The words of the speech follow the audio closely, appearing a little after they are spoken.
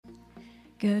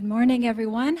Good morning,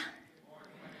 everyone.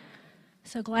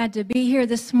 So glad to be here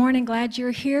this morning. Glad you're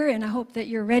here, and I hope that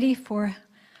you're ready for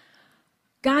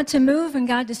God to move and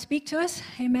God to speak to us.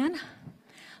 Amen.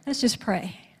 Let's just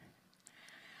pray.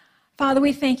 Father,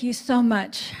 we thank you so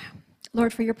much,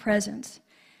 Lord, for your presence.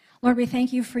 Lord, we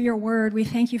thank you for your word. We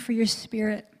thank you for your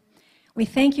spirit. We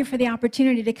thank you for the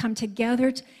opportunity to come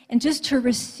together and just to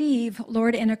receive,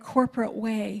 Lord, in a corporate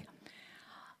way,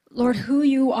 Lord, who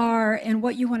you are and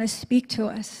what you want to speak to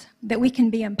us, that we can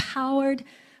be empowered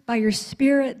by your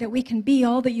Spirit, that we can be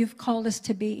all that you've called us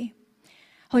to be.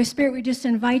 Holy Spirit, we just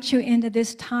invite you into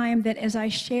this time that as I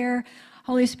share,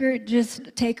 Holy Spirit,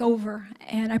 just take over.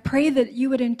 And I pray that you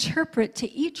would interpret to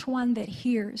each one that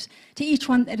hears, to each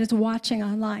one that is watching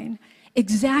online,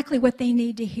 exactly what they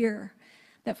need to hear.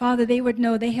 That, Father, they would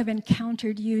know they have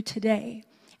encountered you today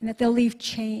and that they'll leave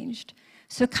changed.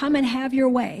 So come and have your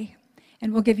way.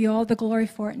 And we'll give you all the glory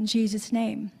for it in Jesus'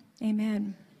 name.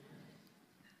 Amen.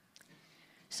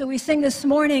 So we sing this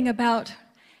morning about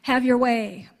have your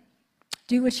way.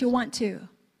 Do what you want to.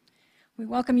 We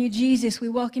welcome you, Jesus. We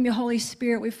welcome you, Holy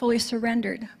Spirit. We fully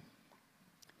surrendered.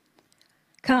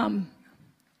 Come.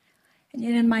 And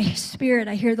yet in my spirit,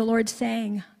 I hear the Lord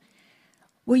saying,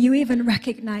 will you even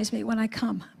recognize me when I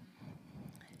come?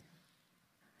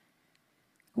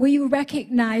 Will you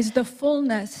recognize the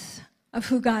fullness of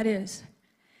who God is?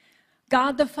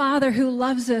 God the Father who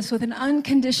loves us with an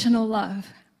unconditional love.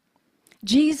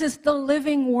 Jesus the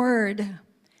living Word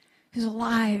who's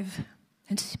alive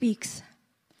and speaks.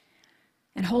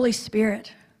 And Holy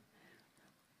Spirit,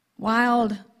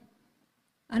 wild,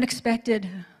 unexpected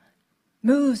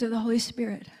moves of the Holy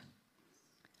Spirit.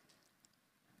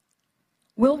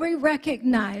 Will we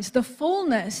recognize the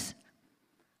fullness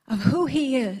of who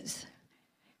He is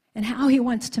and how He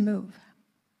wants to move?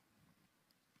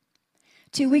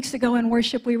 2 weeks ago in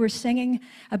worship, we were singing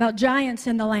about giants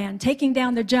in the land, taking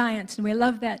down the giants, and we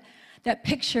love that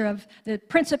picture of the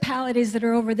principalities that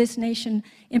are over this nation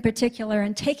in particular,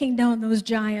 and taking down those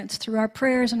giants through our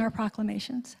prayers and our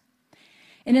proclamations.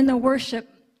 And in the worship,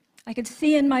 I could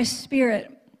see in my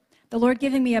spirit the Lord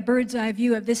giving me a bird's eye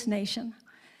view of this nation.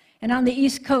 And on the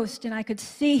East Coast, and I could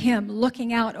see him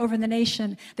looking out over the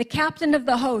nation, the captain of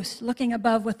the host looking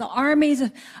above with the armies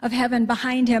of heaven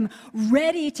behind him,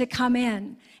 ready to come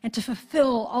in and to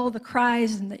fulfill all the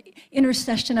cries and the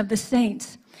intercession of the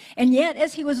saints. And yet,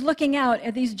 as he was looking out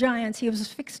at these giants, he was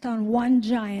fixed on one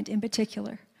giant in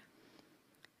particular.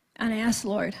 And I asked,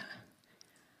 Lord,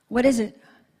 what is it?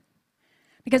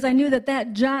 Because I knew that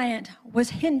that giant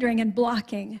was hindering and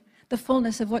blocking the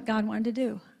fullness of what God wanted to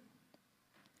do.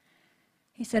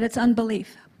 He said, it's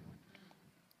unbelief.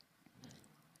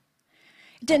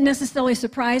 It didn't necessarily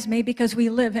surprise me because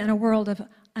we live in a world of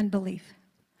unbelief.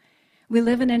 We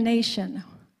live in a nation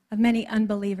of many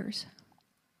unbelievers.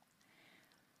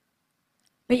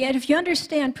 But yet, if you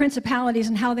understand principalities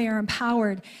and how they are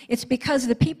empowered, it's because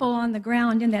the people on the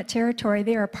ground in that territory,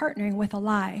 they are partnering with a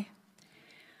lie.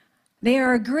 They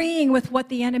are agreeing with what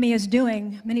the enemy is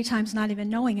doing, many times not even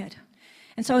knowing it.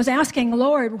 And so I was asking,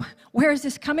 Lord, where is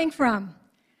this coming from?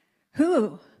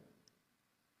 Who?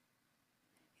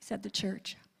 He said, the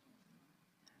church.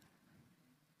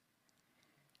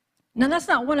 Now, that's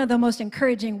not one of the most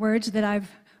encouraging words that I've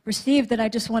received that I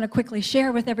just want to quickly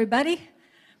share with everybody.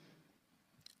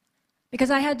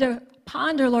 Because I had to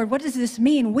ponder, Lord, what does this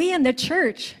mean? We in the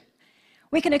church,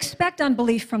 we can expect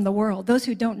unbelief from the world, those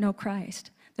who don't know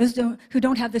Christ, those who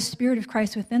don't have the Spirit of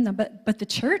Christ within them. But the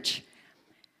church?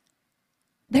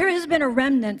 There has been a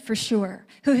remnant for sure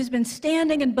who has been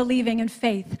standing and believing in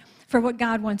faith for what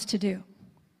God wants to do.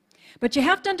 But you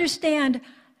have to understand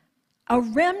a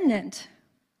remnant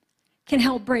can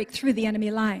help break through the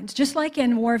enemy lines. Just like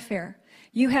in warfare,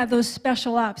 you have those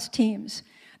special ops teams,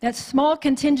 that small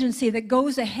contingency that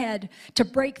goes ahead to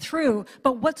break through.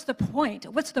 But what's the point?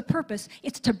 What's the purpose?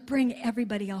 It's to bring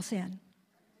everybody else in.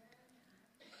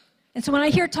 And so when I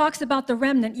hear talks about the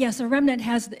remnant, yes, a remnant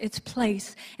has its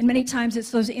place. And many times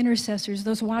it's those intercessors,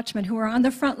 those watchmen who are on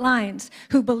the front lines,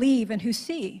 who believe and who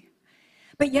see.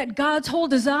 But yet God's whole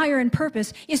desire and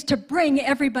purpose is to bring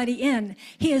everybody in.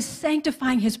 He is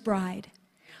sanctifying his bride,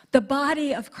 the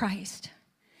body of Christ.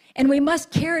 And we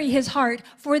must carry his heart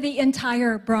for the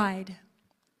entire bride.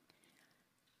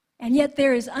 And yet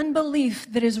there is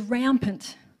unbelief that is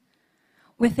rampant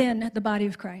within the body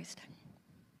of Christ.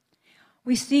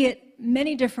 We see it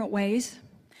many different ways.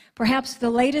 Perhaps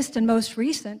the latest and most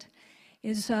recent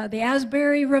is the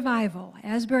Asbury revival,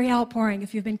 Asbury outpouring.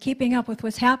 If you've been keeping up with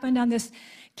what's happened on this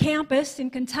campus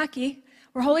in Kentucky,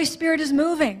 where Holy Spirit is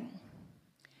moving.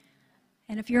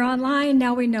 And if you're online,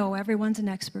 now we know everyone's an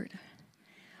expert.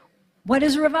 What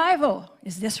is revival?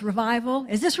 Is this revival?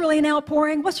 Is this really an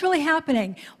outpouring? What's really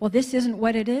happening? Well, this isn't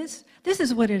what it is. This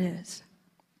is what it is.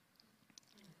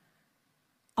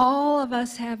 All of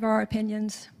us have our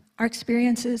opinions, our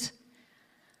experiences,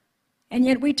 and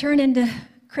yet we turn into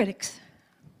critics.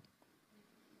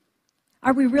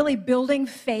 Are we really building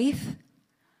faith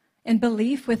and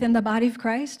belief within the body of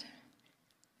Christ?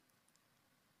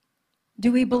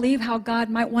 Do we believe how God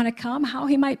might want to come, how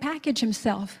he might package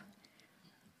himself?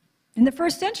 In the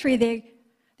first century, they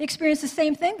experienced the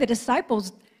same thing. The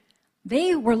disciples,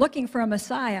 they were looking for a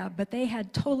Messiah, but they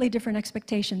had totally different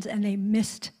expectations, and they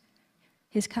missed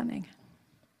his coming.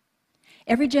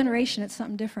 Every generation, it's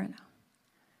something different.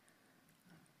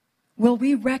 Will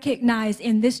we recognize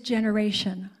in this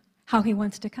generation how he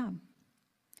wants to come?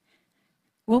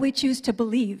 Will we choose to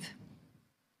believe?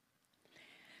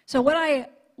 So what I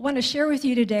want to share with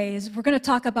you today is we're going to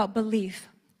talk about belief,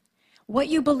 what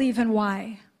you believe and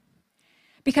why.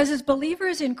 Because as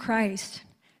believers in Christ,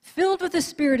 filled with the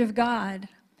Spirit of God,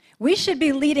 we should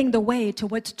be leading the way to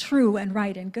what's true and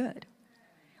right and good.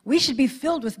 We should be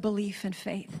filled with belief and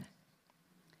faith.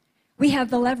 We have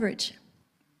the leverage.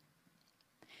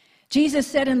 Jesus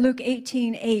said in Luke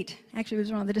 18:8, actually it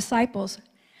was one of the disciples,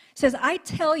 says, I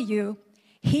tell you,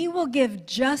 he will give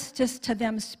justice to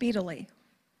them speedily.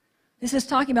 This is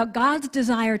talking about God's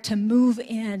desire to move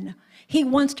in. He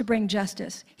wants to bring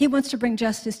justice. He wants to bring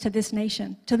justice to this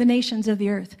nation, to the nations of the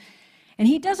earth. And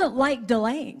he doesn't like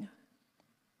delaying.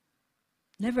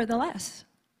 Nevertheless,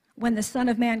 when the Son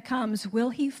of Man comes,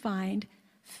 will he find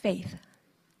faith?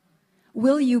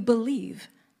 Will you believe?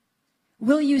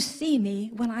 Will you see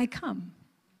me when I come?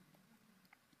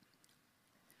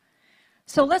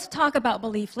 So let's talk about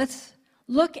belief. Let's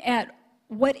look at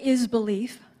what is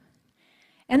belief.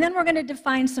 And then we're going to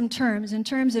define some terms in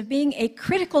terms of being a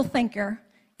critical thinker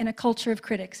in a culture of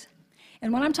critics.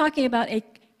 And when I'm talking about a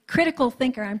critical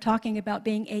thinker, I'm talking about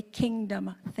being a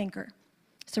kingdom thinker.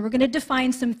 So we're going to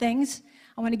define some things.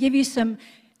 I want to give you some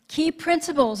key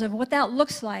principles of what that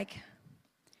looks like.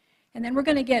 And then we're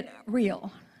going to get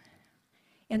real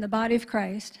in the body of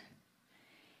Christ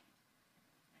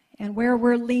and where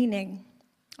we're leaning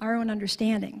our own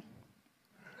understanding.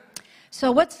 So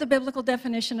what's the biblical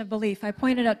definition of belief? I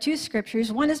pointed out two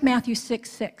scriptures. One is Matthew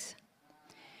 6:6,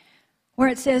 where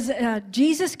it says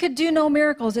Jesus could do no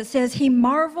miracles. It says he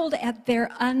marveled at their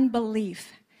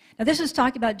unbelief. Now this is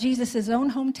talking about Jesus'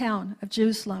 own hometown of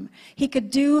Jerusalem. He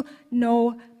could do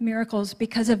no miracles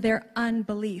because of their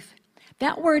unbelief.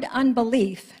 That word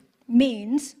unbelief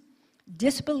means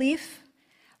disbelief,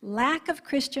 lack of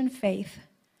Christian faith,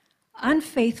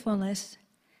 unfaithfulness,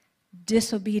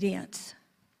 disobedience.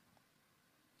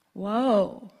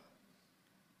 Whoa.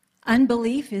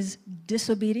 Unbelief is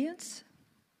disobedience?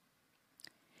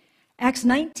 Acts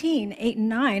 19:8 and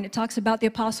 9, it talks about the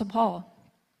Apostle Paul.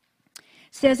 It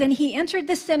says, and he entered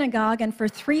the synagogue and for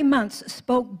 3 months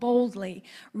spoke boldly,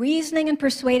 reasoning and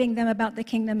persuading them about the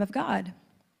kingdom of God.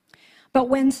 But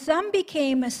when some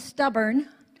became stubborn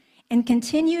and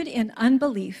continued in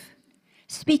unbelief,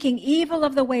 speaking evil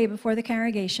of the way before the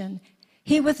congregation,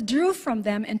 he withdrew from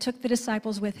them and took the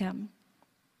disciples with him.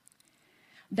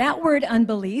 That word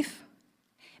unbelief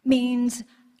means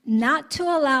not to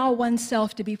allow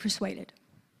oneself to be persuaded,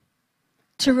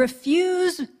 to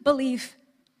refuse belief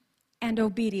and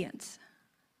obedience.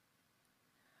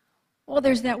 Well,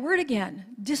 there's that word again,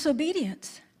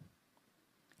 disobedience,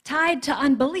 tied to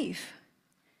unbelief.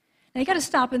 Now, you got to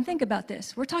stop and think about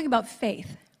this. We're talking about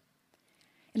faith.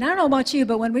 And I don't know about you,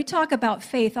 but when we talk about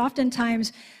faith,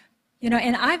 oftentimes,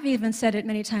 and I've even said it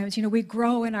many times, we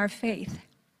grow in our faith.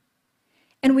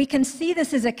 And we can see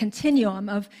this as a continuum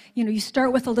of, you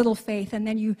start with a little faith and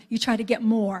then you try to get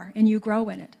more and you grow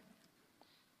in it.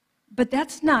 But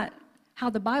that's not how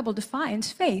the Bible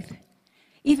defines faith.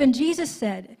 Even Jesus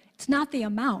said, it's not the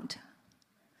amount.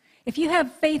 If you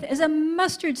have faith as a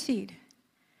mustard seed,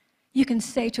 you can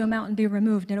say to a mountain, be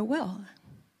removed, and it will.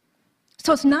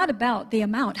 So it's not about the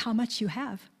amount, how much you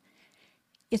have.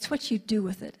 It's what you do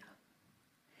with it.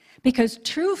 Because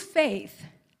true faith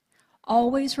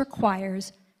always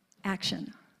requires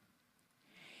action.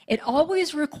 It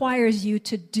always requires you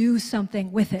to do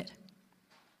something with it.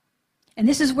 And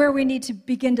this is where we need to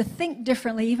begin to think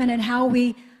differently, even in how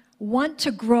we want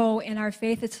to grow in our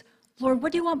faith. It's, Lord,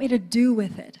 what do you want me to do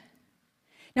with it?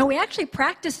 Now, we actually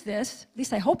practice this, at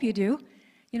least I hope you do.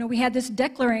 We had this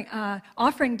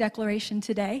offering declaration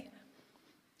today.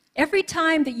 Every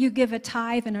time that you give a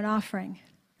tithe and an offering,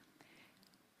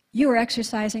 you are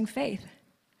exercising faith,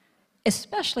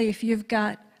 especially if you've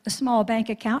got a small bank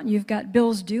account and you've got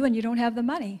bills due and you don't have the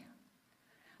money.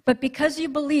 But because you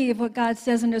believe what God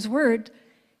says in His Word,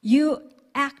 you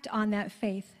act on that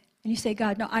faith and you say,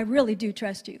 God, no, I really do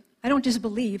trust you. I don't just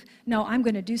believe. No, I'm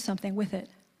going to do something with it.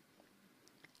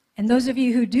 And those of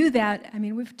you who do that, I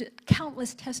mean, we've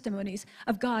countless testimonies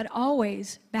of God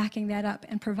always backing that up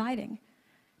and providing,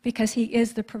 because he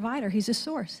is the provider. He's a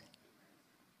source.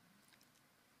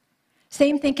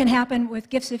 Same thing can happen with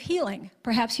gifts of healing.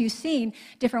 Perhaps you've seen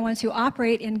different ones who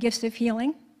operate in gifts of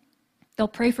healing. They'll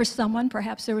pray for someone.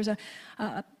 Perhaps there was a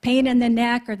pain in the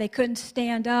neck, or they couldn't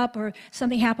stand up, or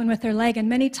something happened with their leg. And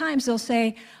many times they'll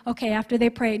say, okay, after they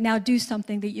pray, now do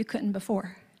something that you couldn't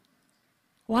before.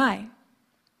 Why?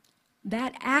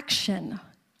 That action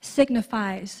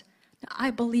signifies, I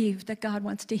believe that God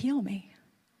wants to heal me.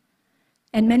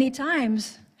 And many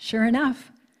times, sure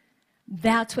enough,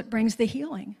 that's what brings the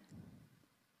healing.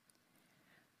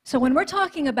 So when we're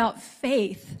talking about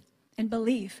faith and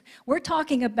belief, we're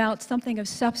talking about something of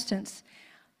substance,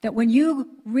 that when you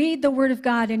read the Word of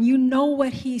God and you know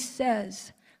what he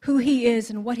says, who he is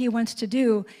and what he wants to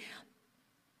do,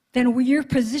 then you're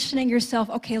positioning yourself,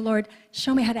 okay, Lord,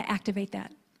 show me how to activate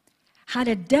that, how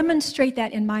to demonstrate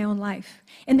that in my own life.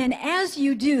 And then as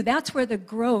you do, that's where the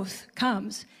growth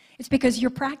comes. It's because you're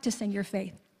practicing your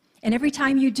faith. And every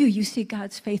time you do, you see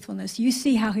God's faithfulness. You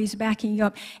see how he's backing you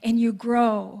up, and you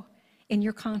grow in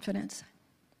your confidence.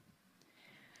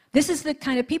 This is the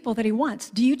kind of people that he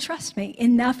wants. Do you trust me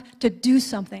enough to do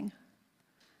something?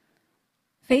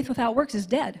 Faith without works is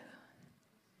dead.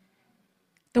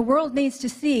 The world needs to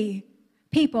see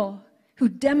people who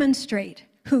demonstrate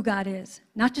who God is,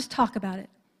 not just talk about it.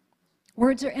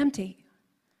 Words are empty.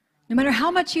 No matter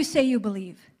how much you say you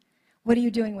believe, what are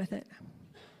you doing with it?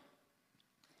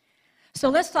 So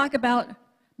let's talk about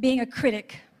being a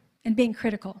critic and being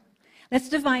critical. Let's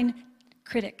define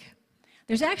critic.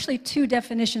 There's actually two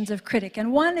definitions of critic,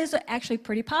 and one is actually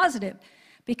pretty positive,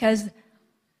 because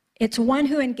it's one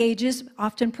who engages,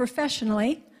 often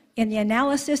professionally, in the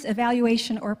analysis,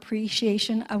 evaluation, or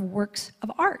appreciation of works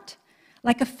of art,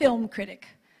 like a film critic,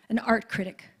 an art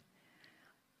critic.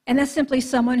 And that's simply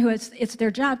someone who it's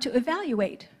their job to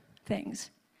evaluate things.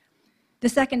 The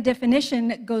second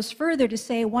definition goes further to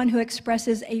say one who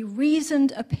expresses a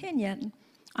reasoned opinion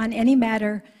on any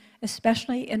matter,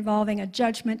 especially involving a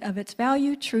judgment of its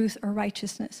value, truth, or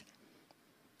righteousness.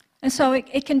 And so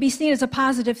it can be seen as a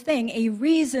positive thing, a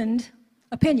reasoned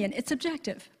opinion. It's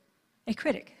objective, a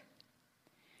critic.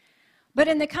 But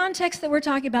in the context that we're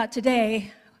talking about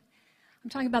today, I'm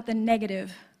talking about the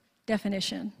negative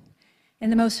definition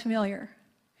and the most familiar,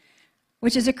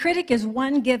 which is a critic is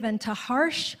one given to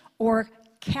harsh or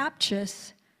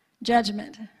captious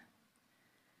judgment.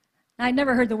 Now, I'd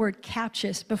never heard the word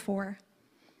captious before.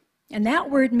 And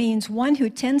that word means one who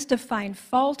tends to find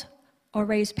fault or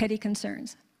raise petty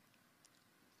concerns.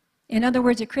 In other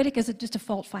words, a critic is just a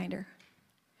fault finder,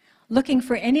 looking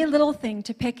for any little thing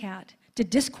to pick at, to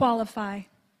disqualify.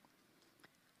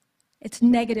 It's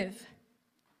negative.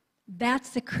 That's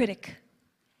the critic.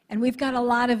 And we've got a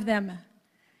lot of them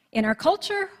in our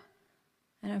culture,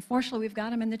 and unfortunately, we've got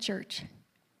them in the church.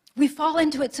 We fall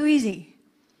into it so easy.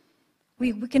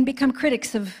 We can become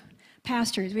critics of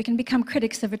pastors. We can become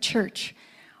critics of a church,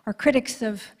 or critics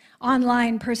of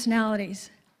online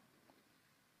personalities.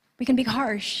 We can be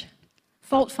harsh,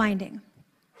 fault-finding.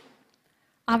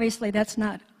 Obviously, that's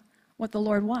not what the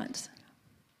Lord wants.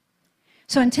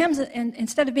 So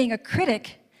instead of being a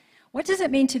critic, what does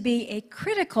it mean to be a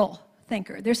critical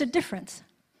thinker? There's a difference.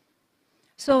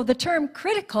 So the term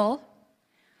critical,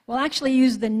 we'll actually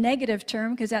use the negative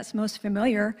term because that's most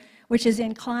familiar, which is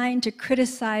inclined to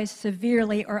criticize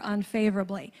severely or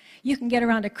unfavorably. You can get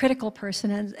around a critical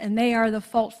person, and they are the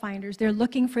fault finders. They're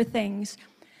looking for things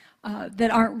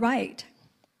that aren't right.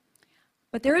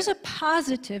 But there is a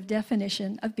positive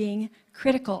definition of being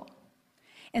critical,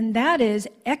 and that is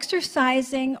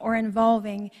exercising or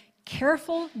involving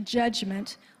careful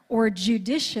judgment or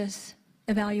judicious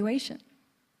evaluation.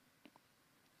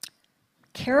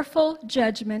 Careful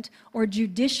judgment or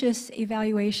judicious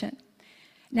evaluation.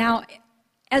 Now,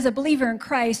 as a believer in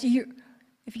Christ,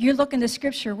 if you look in the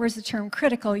scripture, where's the term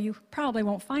critical, you probably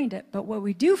won't find it. But what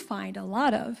we do find a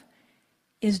lot of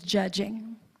is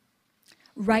judging,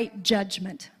 right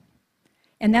judgment.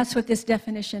 And that's what this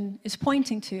definition is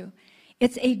pointing to.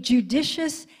 It's a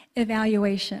judicious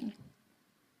evaluation.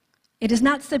 It is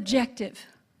not subjective.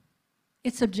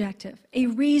 It's objective, a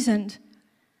reasoned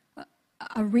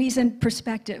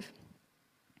perspective.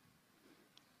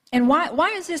 And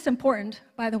why is this important,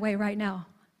 by the way, right now?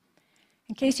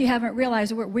 In case you haven't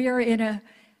realized, we're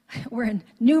in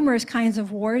numerous kinds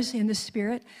of wars in the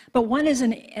spirit, but one is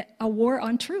a war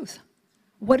on truth.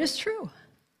 What is true?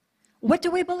 What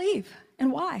do we believe,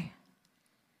 and why?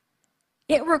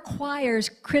 It requires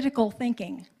critical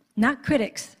thinking, not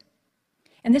critics.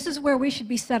 And this is where we should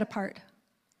be set apart.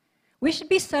 We should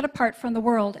be set apart from the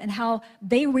world and how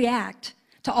they react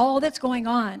to all that's going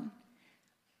on.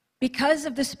 Because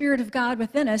of the Spirit of God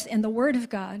within us and the Word of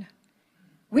God,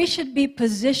 we should be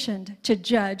positioned to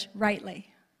judge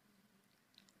rightly.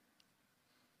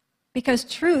 Because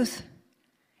truth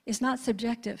is not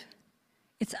subjective,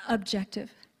 it's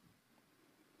objective.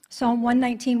 Psalm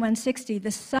 119, 160,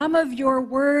 the sum of your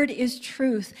word is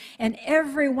truth, and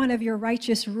every one of your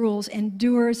righteous rules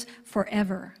endures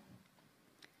forever.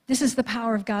 This is the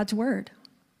power of God's word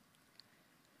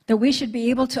that we should be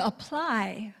able to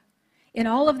apply in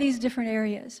all of these different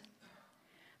areas.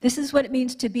 This is what it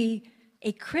means to be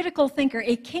a critical thinker,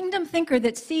 a kingdom thinker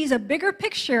that sees a bigger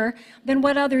picture than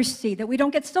what others see, that we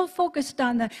don't get so focused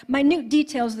on the minute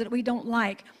details that we don't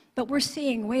like, but we're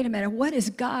seeing, wait a minute, what is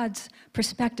God's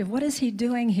perspective? What is he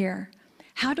doing here?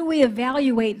 How do we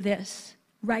evaluate this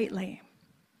rightly?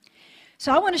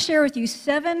 So I want to share with you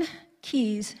 7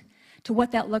 keys to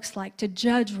what that looks like, to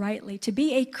judge rightly, to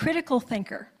be a critical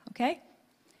thinker, okay?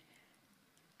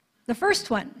 The first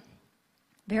one,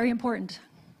 very important,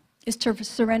 is to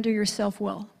surrender your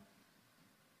self-will.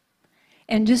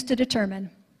 And just to determine,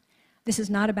 this is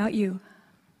not about you.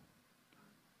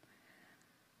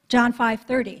 John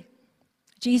 5:30,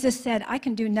 Jesus said, I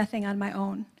can do nothing on my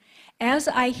own. As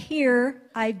I hear,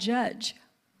 I judge.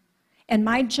 And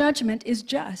my judgment is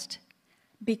just,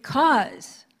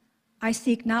 because I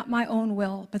seek not my own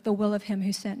will, but the will of him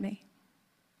who sent me.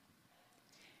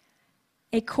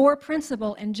 A core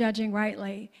principle in judging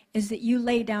rightly is that you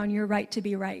lay down your right to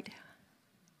be right.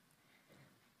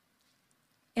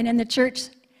 And in the church,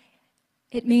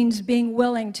 it means being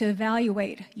willing to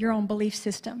evaluate your own belief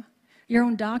system, your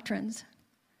own doctrines,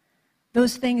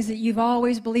 those things that you've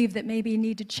always believed that maybe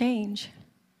need to change,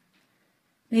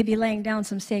 maybe laying down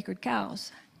some sacred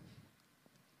cows.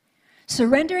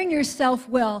 Surrendering your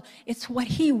self-will, it's what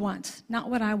he wants, not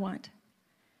what I want.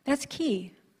 That's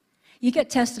key. You get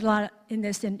tested a lot in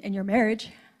this in your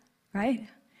marriage, right?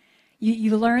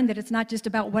 You learn that it's not just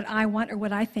about what I want or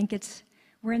what I think,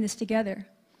 we're in this together.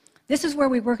 This is where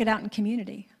we work it out in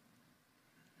community.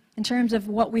 In terms of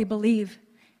what we believe,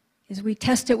 is we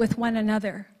test it with one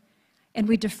another and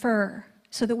we defer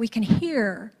so that we can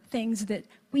hear things that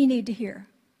we need to hear.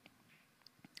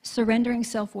 Surrendering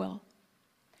self-will.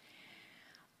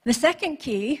 The second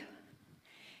key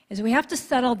is we have to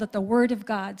settle that the Word of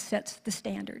God sets the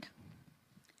standard.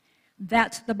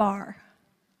 That's the bar,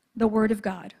 the Word of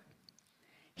God.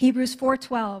 Hebrews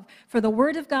 4:12, for the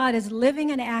Word of God is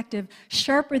living and active,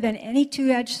 sharper than any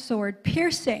two-edged sword,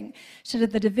 piercing to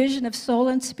the division of soul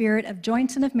and spirit, of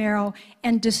joints and of marrow,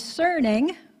 and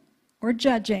discerning, or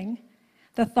judging,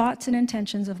 the thoughts and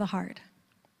intentions of the heart.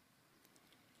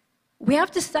 We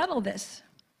have to settle this,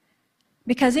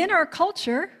 because in our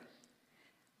culture,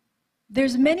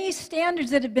 there's many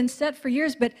standards that have been set for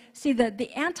years, but see,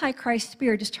 the Antichrist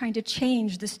spirit is trying to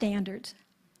change the standards.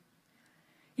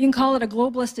 You can call it a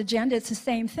globalist agenda. It's the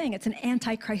same thing. It's an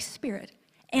Antichrist spirit,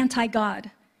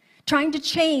 anti-God, trying to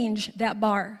change that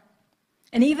bar.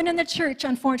 And even in the church,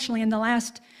 unfortunately, in the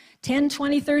last 10,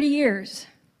 20, 30 years,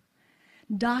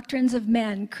 doctrines of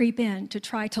men creep in to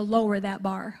try to lower that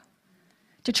bar,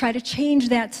 to try to change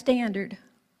that standard.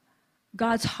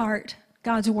 God's heart,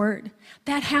 God's word.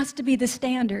 That has to be the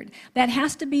standard. That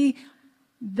has to be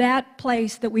that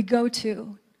place that we go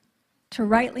to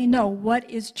rightly know what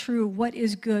is true, what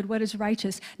is good, what is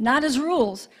righteous. Not as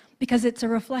rules, because it's a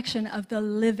reflection of the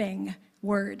living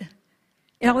word.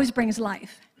 It always brings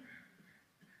life.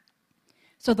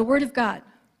 So the Word of God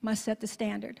must set the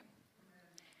standard.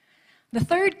 The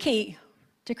third key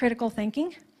to critical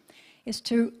thinking is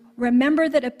to remember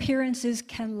that appearances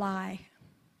can lie.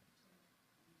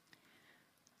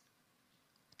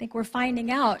 I think we're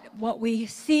finding out what we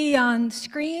see on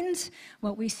screens,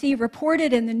 what we see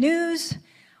reported in the news,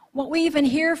 what we even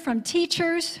hear from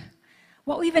teachers,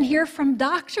 what we even hear from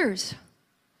doctors.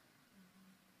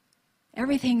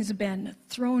 Everything's been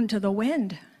thrown to the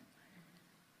wind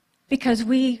because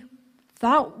we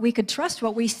thought we could trust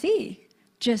what we see,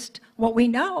 just what we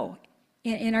know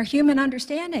in our human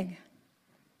understanding.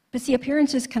 But see,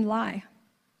 appearances can lie.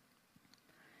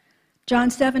 John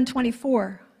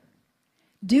 7:24.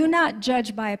 Do not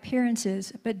judge by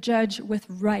appearances, but judge with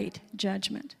right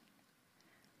judgment.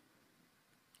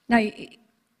 Now, you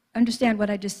understand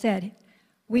what I just said.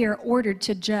 We are ordered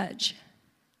to judge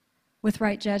with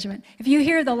right judgment. If you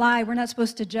hear the lie, we're not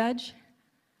supposed to judge.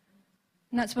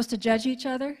 We're not supposed to judge each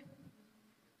other.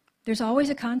 There's always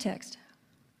a context.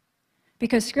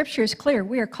 Because Scripture is clear.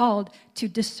 We are called to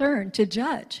discern, to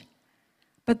judge.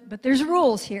 But there's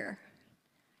rules here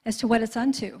as to what it's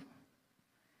unto.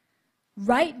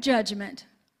 Right judgment,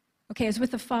 okay, is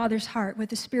with the Father's heart, with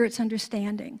the Spirit's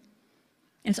understanding.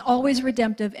 And it's always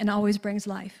redemptive and always brings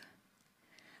life.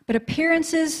 But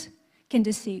appearances can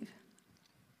deceive.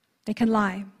 They can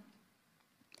lie.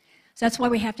 So that's why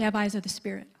we have to have eyes of the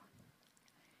Spirit.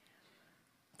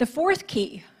 The fourth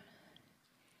key,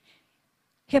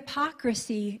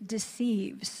 hypocrisy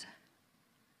deceives.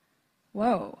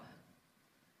 Whoa.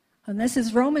 And this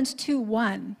is Romans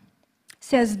 2:1.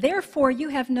 Says, therefore you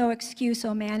have no excuse,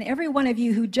 O man, every one of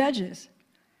you who judges.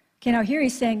 Okay, now here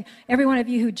he's saying, every one of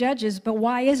you who judges, but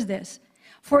why is this?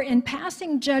 For in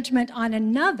passing judgment on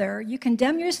another, you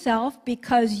condemn yourself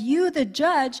because you, the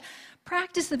judge,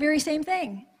 practice the very same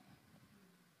thing.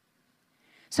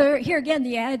 So here again,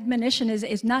 the admonition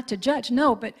is not to judge,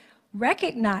 no, but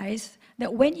recognize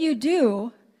that when you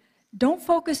do, don't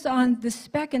focus on the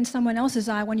speck in someone else's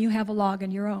eye when you have a log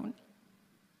in your own.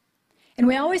 And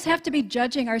we always have to be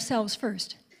judging ourselves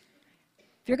first.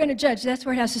 If you're going to judge, that's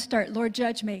where it has to start. Lord,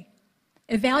 judge me.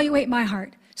 Evaluate my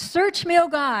heart. Search me, O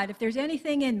God, if there's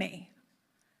anything in me.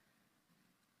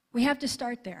 We have to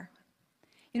start there.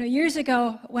 You know, years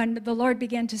ago, when the Lord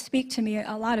began to speak to me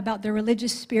a lot about the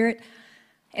religious spirit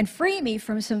and free me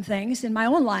from some things in my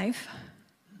own life,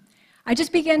 I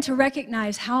just began to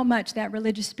recognize how much that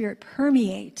religious spirit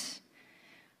permeates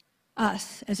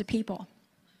us as a people.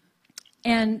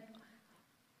 And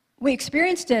we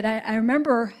experienced it. I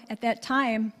remember at that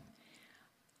time,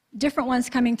 different ones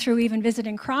coming through, even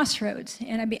visiting Crossroads,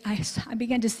 and I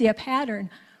began to see a pattern.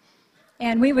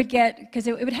 And we would get, because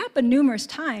it would happen numerous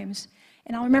times,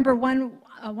 and I remember one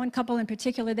couple in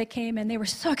particular that came, and they were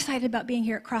so excited about being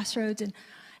here at Crossroads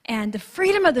and the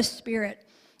freedom of the Spirit,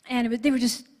 and they were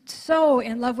just so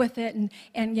in love with it,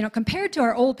 and you know, compared to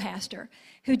our old pastor,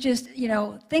 who just, you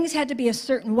know, things had to be a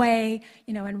certain way,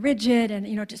 you know, and rigid, and,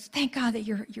 you know, just thank God that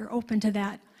you're open to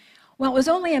that. Well, it was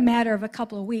only a matter of a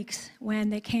couple of weeks when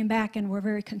they came back and were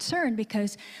very concerned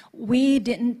because we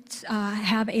didn't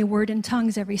have a word in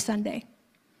tongues every Sunday.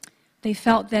 They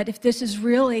felt that if this is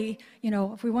really, you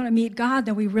know, if we want to meet God,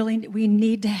 then we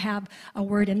need to have a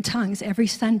word in tongues every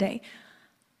Sunday.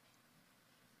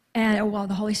 And while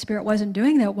the Holy Spirit wasn't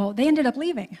doing that, well, they ended up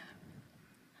leaving.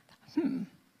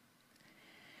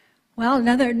 Well,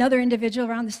 another individual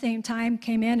around the same time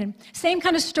came in, and same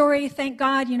kind of story. Thank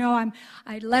God, you know,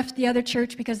 I left the other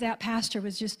church because that pastor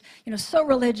was just, you know, so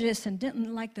religious and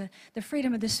didn't like the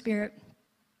freedom of the Spirit.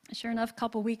 Sure enough, a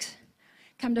couple weeks,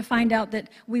 come to find out that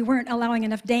we weren't allowing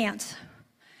enough dance,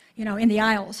 you know, in the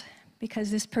aisles,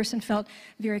 because this person felt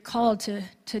very called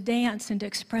to dance and to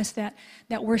express that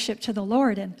worship to the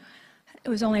Lord, and it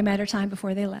was only a matter of time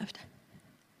before they left.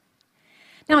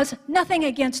 Now, it's nothing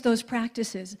against those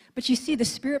practices, but you see the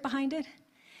spirit behind it?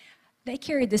 They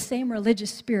carried the same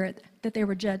religious spirit that they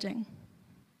were judging.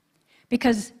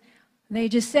 Because they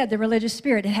just said, the religious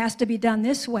spirit, it has to be done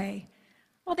this way.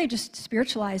 Well, they just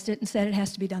spiritualized it and said it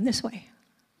has to be done this way.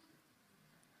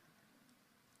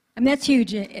 I mean, that's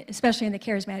huge, especially in the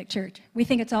charismatic church. We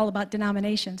think it's all about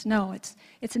denominations. No,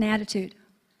 it's an attitude.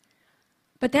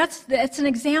 But that's an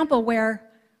example where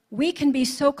we can be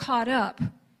so caught up.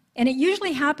 And it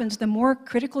usually happens the more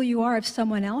critical you are of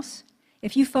someone else.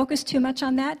 If you focus too much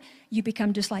on that, you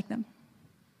become just like them.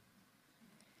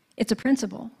 It's a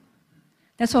principle.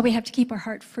 That's why we have to keep our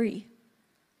heart free.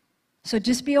 So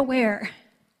just be aware.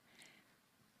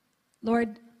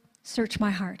 Lord, search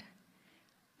my heart,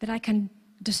 that I can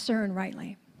discern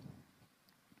rightly.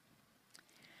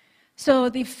 So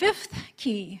the fifth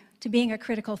key to being a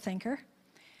critical thinker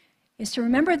is to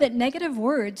remember that negative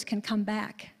words can come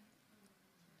back.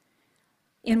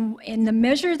 In the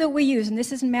measure that we use, and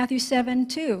this is in Matthew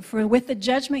 7:2, for with the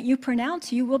judgment you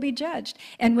pronounce, you will be judged.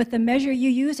 And with the measure you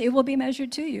use, it will be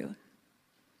measured to you.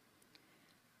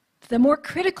 The more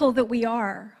critical that we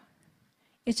are,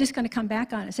 it's just going to come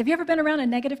back on us. Have you ever been around a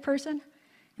negative person?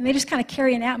 And they just kind of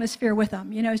carry an atmosphere with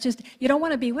them. You know, it's just, you don't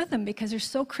want to be with them because they're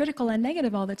so critical and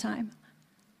negative all the time.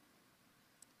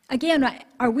 Again,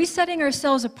 are we setting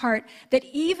ourselves apart that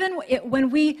even when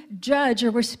we judge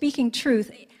or we're speaking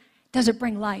truth, does it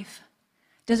bring life?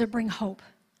 Does it bring hope?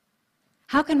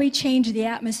 How can we change the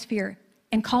atmosphere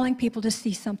and calling people to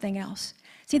see something else?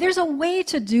 See, there's a way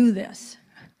to do this,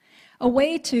 a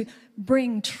way to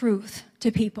bring truth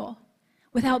to people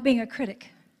without being a critic.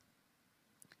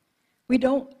 We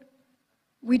don't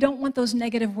want those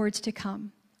negative words to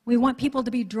come. We want people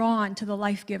to be drawn to the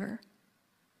life giver.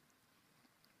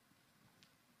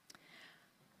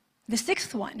 The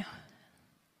sixth one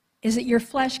is that your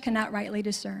flesh cannot rightly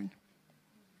discern.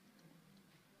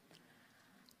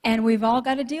 And we've all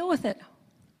got to deal with it.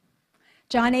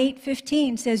 John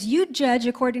 8:15 says, "You judge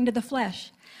according to the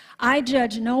flesh. I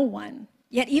judge no one.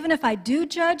 Yet even if I do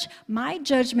judge, my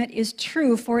judgment is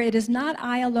true, for it is not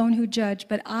I alone who judge,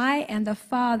 but I and the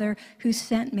Father who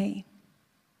sent me."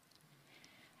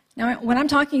 Now, when I'm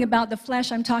talking about the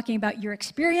flesh, I'm talking about your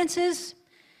experiences,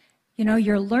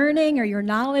 your learning or your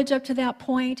knowledge up to that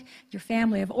point, your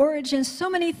family of origin, so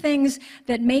many things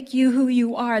that make you who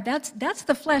you are. That's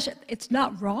the flesh. It's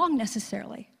not wrong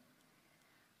necessarily.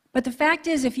 But the fact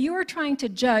is, if you are trying to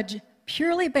judge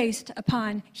purely based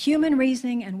upon human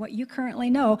reasoning and what you currently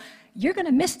know, you're going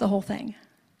to miss the whole thing.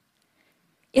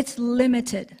 It's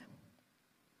limited.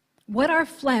 What our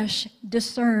flesh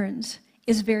discerns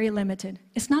is very limited.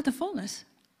 It's not the fullness.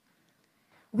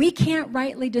 We can't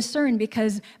rightly discern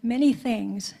because many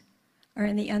things are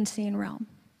in the unseen realm.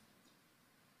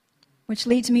 Which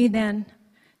leads me then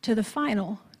to the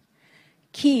final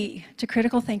key to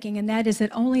critical thinking, and that is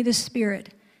that only the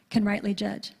Spirit can rightly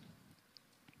judge.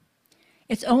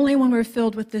 It's only when we're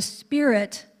filled with the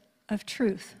Spirit of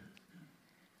truth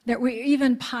that we're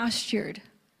even postured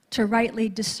to rightly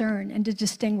discern and to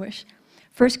distinguish.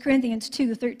 1 Corinthians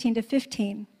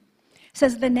 2:13-15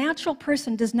 says, "The natural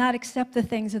person does not accept the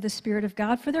things of the Spirit of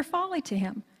God, for they're folly to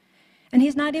him. And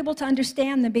he's not able to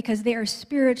understand them because they are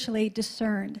spiritually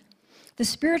discerned. The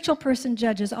spiritual person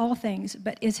judges all things,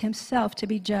 but is himself to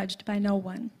be judged by no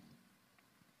one."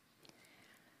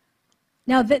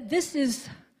 Now, this is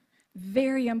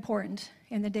very important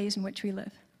in the days in which we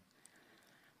live.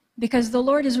 Because the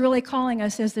Lord is really calling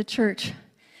us as the church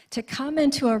to come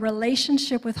into a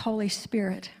relationship with Holy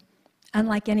Spirit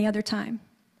unlike any other time.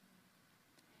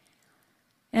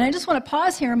 And I just want to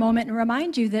pause here a moment and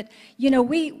remind you that,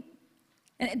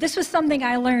 this was something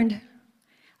I learned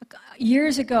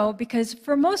years ago, because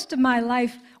for most of my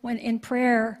life, when in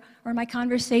prayer or my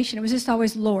conversation, it was just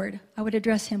always Lord. I would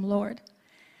address him, Lord.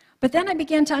 But then I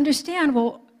began to understand,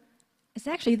 it's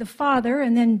actually the Father,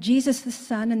 and then Jesus the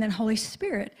Son, and then Holy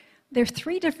Spirit. They're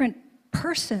three different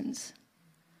persons.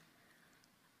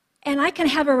 And I can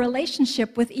have a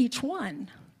relationship with each one.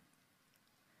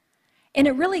 And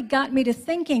it really got me to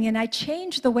thinking, and I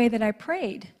changed the way that I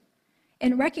prayed,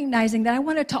 and recognizing that I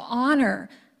wanted to honor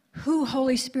who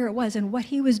Holy Spirit was and what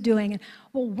he was doing. And,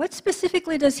 what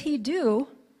specifically does he do?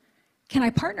 Can I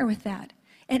partner with that?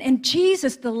 And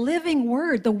Jesus, the living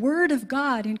Word, the Word of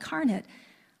God incarnate,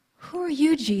 who are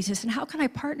you, Jesus, and how can I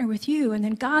partner with you? And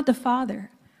then God the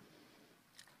Father.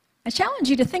 I challenge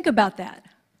you to think about that.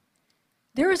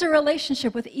 There is a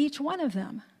relationship with each one of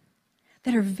them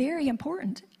that are very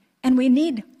important, and we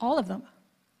need all of them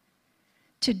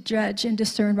to judge and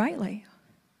discern rightly.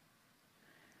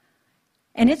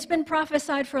 And it's been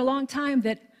prophesied for a long time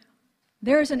that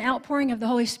there is an outpouring of the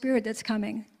Holy Spirit that's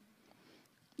coming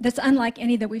that's unlike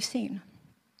any that we've seen.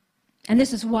 And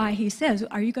this is why he says,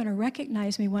 "Are you going to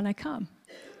recognize me when I come?"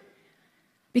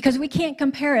 Because we can't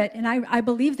compare it, and I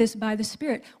believe this by the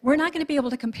Spirit. We're not going to be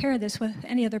able to compare this with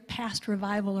any other past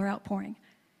revival or outpouring.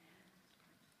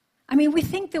 I mean, we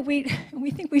think we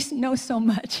know so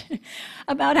much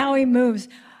about how he moves.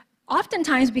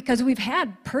 Oftentimes because we've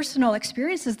had personal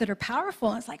experiences that are powerful,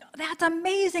 and it's like, that's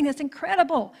amazing, that's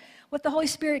incredible what the Holy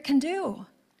Spirit can do.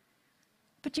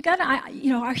 But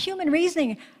our human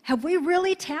reasoning, have we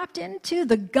really tapped into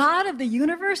the God of the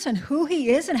universe and who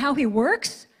he is and how he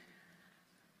works?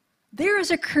 There is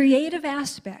a creative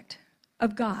aspect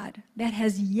of God that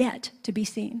has yet to be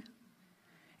seen.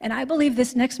 And I believe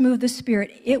this next move of the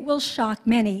Spirit, it will shock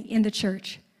many in the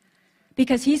church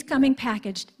because he's coming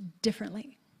packaged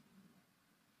differently.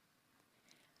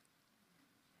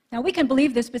 Now, we can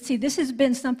believe this, but see, this has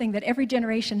been something that every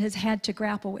generation has had to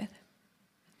grapple with.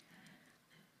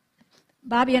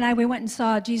 Bobby and I, we went and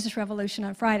saw Jesus Revolution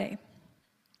on Friday,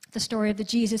 the story of the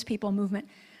Jesus People movement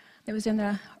that was in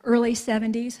the early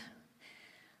 70s.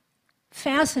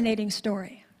 Fascinating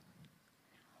story.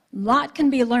 A lot can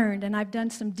be learned, and I've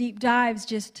done some deep dives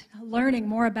just learning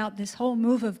more about this whole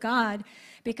move of God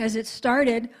because it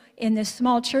started in this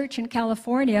small church in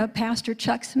California, Pastor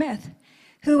Chuck Smith,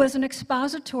 who was an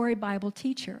expository Bible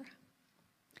teacher.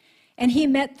 And he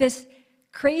met this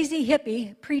crazy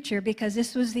hippie preacher because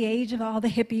this was the age of all the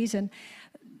hippies, and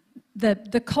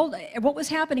what was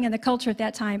happening in the culture at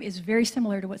that time is very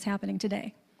similar to what's happening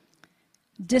today.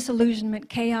 Disillusionment,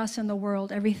 chaos in the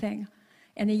world, everything.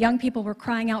 And the young people were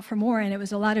crying out for more, and it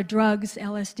was a lot of drugs,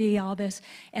 LSD, all this.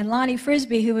 And Lonnie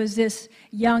Frisbee, who was this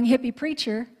young hippie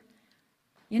preacher,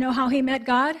 you know how he met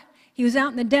God? He was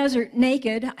out in the desert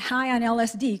naked, high on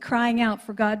LSD, crying out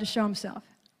for God to show himself.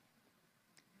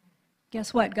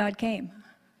 Guess what? God came.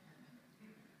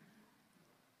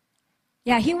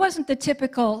 Yeah, he wasn't the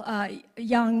typical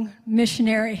young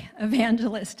missionary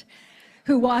evangelist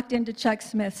who walked into Chuck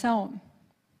Smith's home.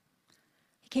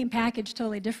 He came packaged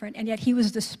totally different, and yet he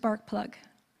was the spark plug.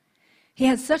 He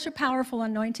had such a powerful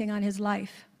anointing on his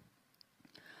life.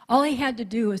 All he had to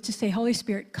do was to say, Holy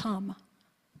Spirit, come.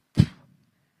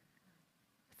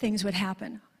 Things would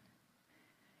happen.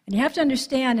 And you have to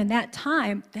understand, in that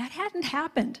time, that hadn't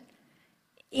happened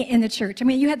in the church. I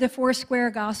mean, you had the Foursquare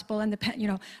gospel and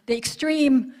the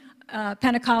extreme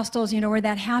Pentecostals, where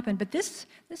that happened. But this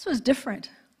was different.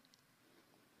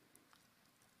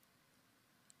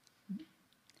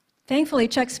 Thankfully,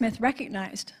 Chuck Smith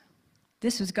recognized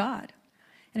this was God.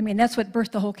 And I mean, that's what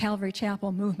birthed the whole Calvary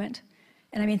Chapel movement.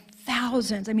 And I mean,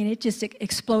 thousands. I mean, it just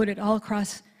exploded all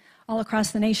across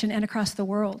the nation and across the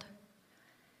world.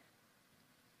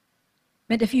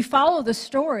 But if you follow the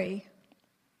story,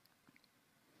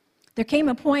 there came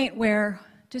a point where,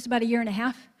 just about a year and a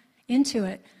half into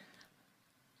it,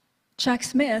 Chuck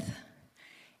Smith,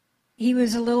 he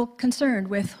was a little concerned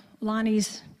with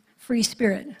Lonnie's free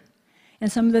spirit and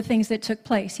some of the things that took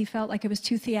place. He felt like it was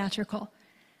too theatrical.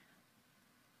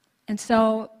 And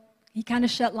so he kind of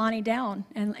shut Lonnie down,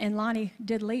 and Lonnie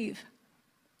did leave.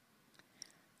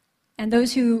 And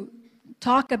those who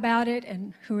talk about it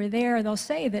and who are there, they'll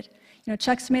say that,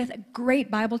 Chuck Smith, a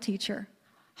great Bible teacher,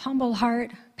 humble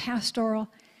heart, pastoral,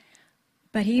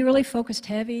 but he really focused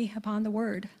heavy upon the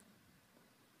Word.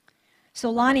 So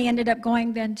Lonnie ended up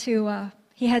going then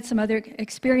he had some other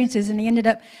experiences, and he ended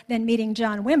up then meeting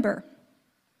John Wimber,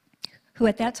 who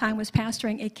at that time was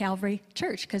pastoring a Calvary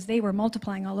church, because they were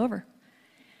multiplying all over.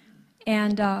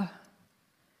 And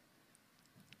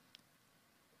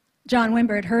John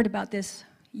Wimber had heard about this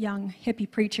young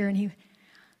hippie preacher, and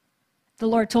the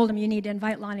Lord told him, you need to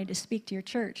invite Lonnie to speak to your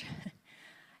church.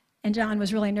 And John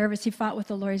was really nervous. He fought with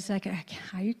the Lord. He's like,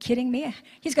 are you kidding me?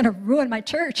 He's going to ruin my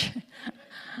church.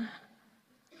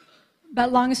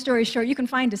 But long story short, you can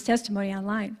find his testimony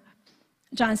online.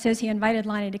 John says he invited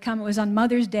Lonnie to come. It was on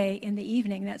Mother's Day in the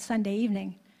evening, that Sunday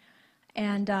evening.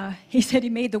 And he said he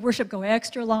made the worship go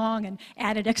extra long and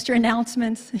added extra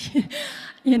announcements.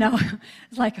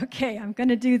 It's like, okay, I'm going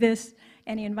to do this.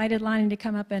 And he invited Lonnie to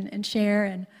come up and share.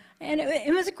 And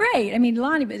it was great. I mean,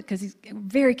 Lonnie, because he's a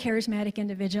very charismatic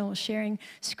individual, sharing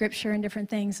scripture and different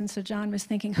things. And so John was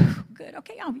thinking, oh, good,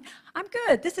 okay, I'm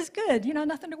good. This is good.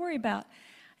 Nothing to worry about.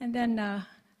 And then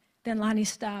Lonnie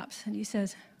stops and he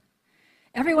says,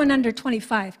 everyone under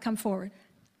 25, come forward.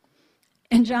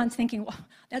 And John's thinking, well,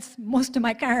 that's most of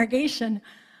my congregation.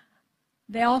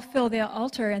 They all fill the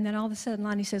altar, and then all of a sudden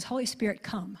Lonnie says, Holy Spirit,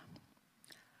 come.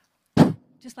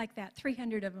 Just like that,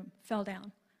 300 of them fell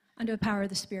down under the power of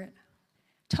the Spirit.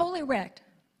 Totally wrecked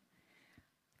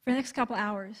for the next couple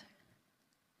hours.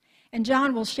 And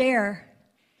John will share,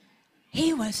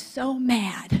 he was so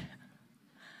mad.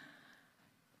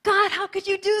 God, how could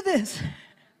you do this?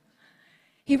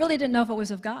 He really didn't know if it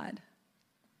was of God.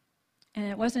 And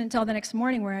it wasn't until the next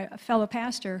morning where a fellow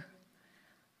pastor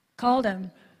called him,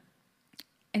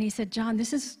 and he said, John,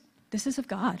 this is of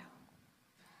God.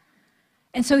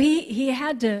 And so he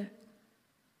had to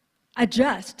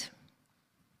adjust.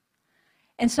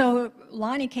 And so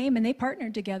Lonnie came, and they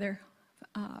partnered together,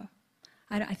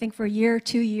 I think for a year,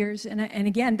 2 years. And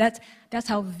again, that's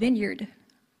how Vineyard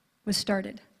was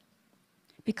started.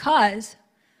 Because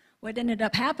what ended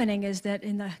up happening is that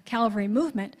in the Calvary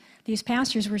movement, these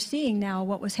pastors were seeing now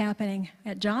what was happening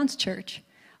at John's church,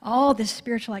 all this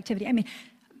spiritual activity. I mean,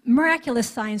 miraculous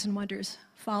signs and wonders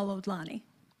followed Lonnie.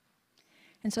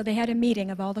 And so they had a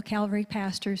meeting of all the Calvary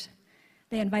pastors.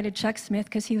 They invited Chuck Smith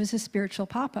because he was a spiritual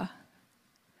papa.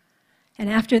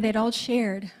 And after they'd all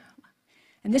shared,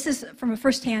 and this is from a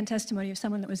first-hand testimony of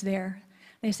someone that was there,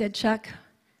 they said, Chuck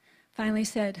finally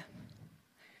said,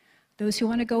 those who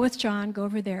want to go with John, go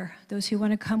over there. Those who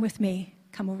want to come with me,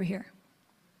 come over here.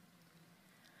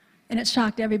 And it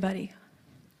shocked everybody.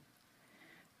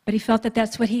 But he felt that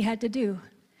that's what he had to do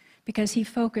because he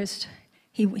focused.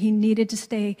 He needed to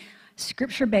stay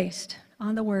scripture-based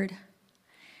on the Word.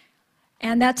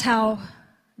 And that's how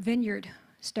Vineyard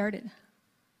started.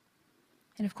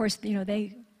 And of course,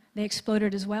 they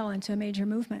exploded as well into a major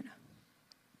movement.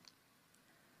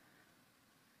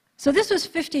 So this was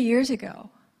 50 years ago,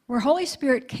 where Holy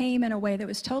Spirit came in a way that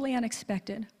was totally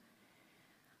unexpected.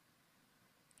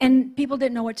 And people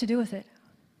didn't know what to do with it.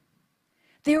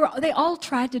 They all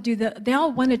tried to they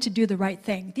all wanted to do the right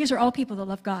thing. These are all people that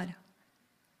love God.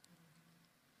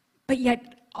 But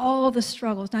yet, all the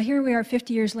struggles. Now here we are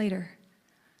 50 years later.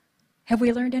 Have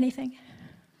we learned anything?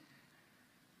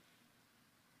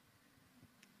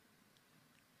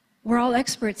 We're all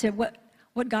experts at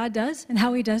what God does and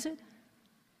how He does it.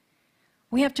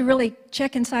 We have to really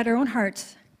check inside our own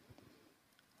hearts.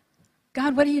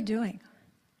 God, what are you doing?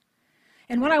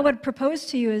 And what I would propose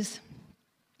to you is,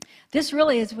 this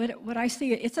really is what I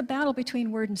see. It's a battle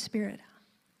between word and spirit.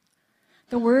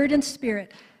 The word and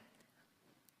spirit.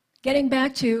 Getting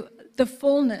back to the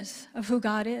fullness of who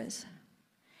God is.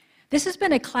 This has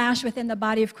been a clash within the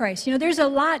body of Christ. There's a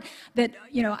lot that,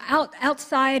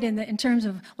 outside in terms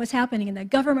of what's happening in the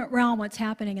government realm, what's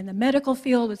happening in the medical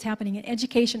field, what's happening in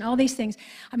education, all these things.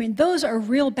 Those are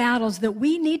real battles that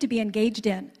we need to be engaged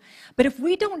in. But if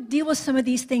we don't deal with some of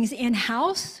these things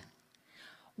in-house,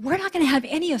 we're not going to have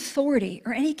any authority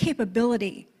or any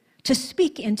capability to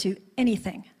speak into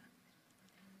anything.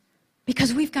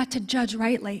 Because we've got to judge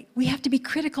rightly. We have to be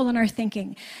critical in our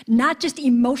thinking, not just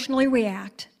emotionally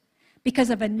react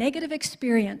because of a negative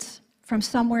experience from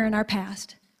somewhere in our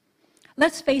past.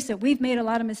 Let's face it, we've made a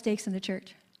lot of mistakes in the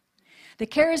church. The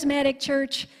charismatic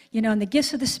church, and the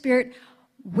gifts of the Spirit,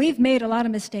 we've made a lot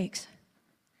of mistakes.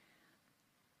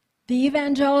 The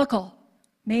evangelical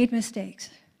made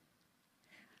mistakes.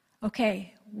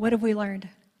 Okay, what have we learned?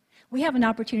 We have an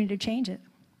opportunity to change it.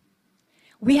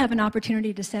 We have an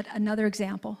opportunity to set another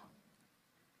example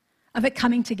of it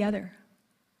coming together.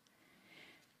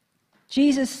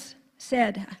 Jesus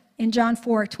said in John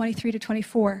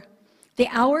 4:23-24, "The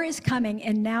hour is coming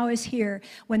and now is here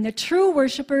when the true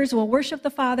worshipers will worship the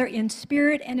Father in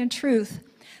spirit and in truth,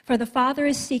 for the Father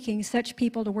is seeking such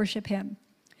people to worship him.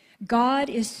 God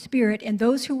is spirit, and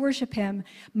those who worship him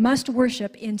must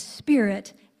worship in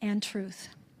spirit and truth."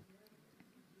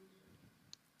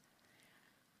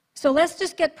 So let's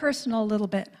just get personal a little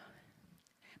bit,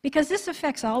 because this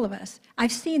affects all of us.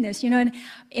 I've seen this,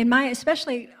 in my,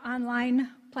 especially online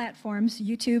platforms,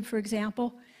 YouTube, for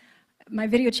example, my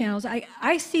video channels,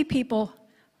 I see people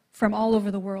from all over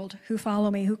the world who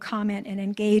follow me, who comment and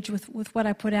engage with what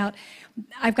I put out.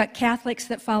 I've got Catholics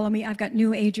that follow me. I've got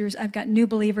New Agers. I've got new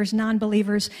believers,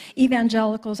 non-believers,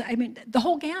 evangelicals. The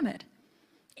whole gamut.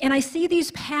 And I see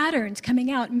these patterns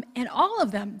coming out, and all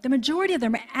of them, the majority of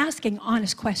them, are asking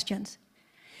honest questions.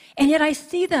 And yet I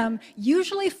see them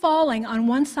usually falling on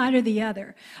one side or the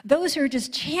other. Those who are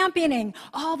just championing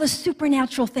all the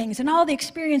supernatural things and all the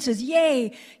experiences,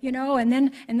 yay, and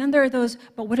then there are those,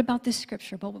 but what about this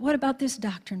scripture? But what about this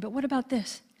doctrine? But what about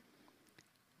this?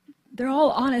 They're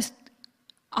all honest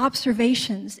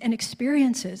observations and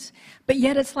experiences, but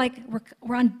yet it's like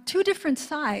we're on two different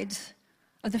sides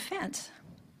of the fence.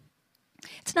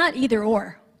 It's not either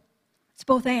or. It's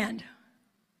both and.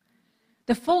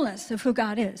 The fullness of who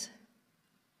God is.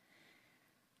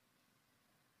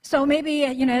 So maybe,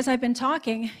 as I've been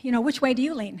talking, which way do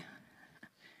you lean?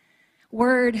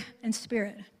 Word and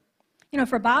spirit.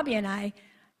 For Bobby and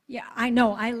I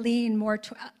know I lean more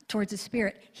towards the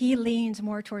spirit. He leans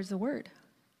more towards the word.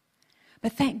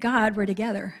 But thank God we're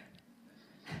together.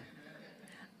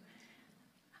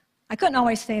 I couldn't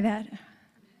always say that.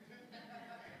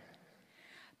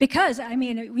 Because,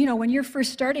 when you're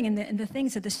first starting in the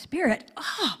things of the Spirit,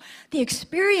 the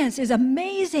experience is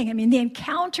amazing. The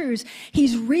encounters,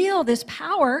 he's real, this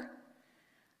power.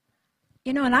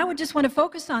 And I would just want to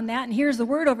focus on that, and here's the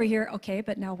word over here. Okay,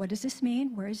 but now what does this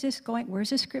mean? Where is this going? Where's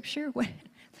this scripture?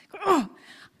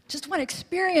 Just want to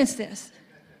experience this.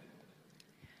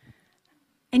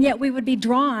 And yet we would be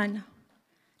drawn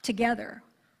together.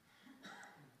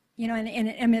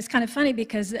 And it's kind of funny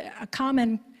because a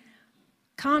common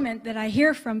comment that I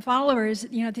hear from followers,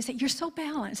 they say, "You're so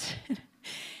balanced."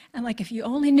 I'm like, if you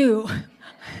only knew,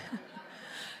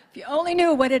 if you only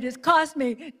knew what it has cost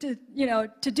me to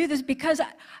do this, because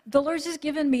the Lord's just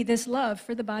given me this love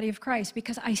for the body of Christ,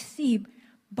 because I see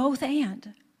both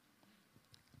and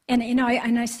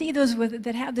I see those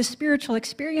that have the spiritual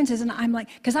experiences, and I'm like,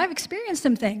 because I've experienced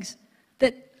some things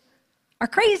that are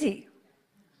crazy.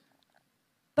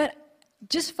 But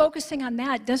just focusing on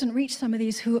that doesn't reach some of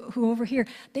these who over here,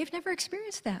 they've never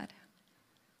experienced that.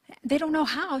 They don't know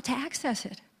how to access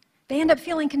it. They end up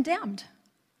feeling condemned.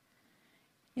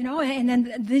 And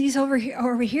then these over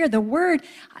here, the word,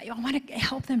 I want to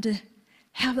help them to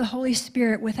have the Holy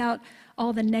Spirit without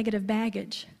all the negative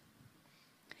baggage.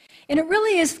 And it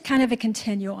really is kind of a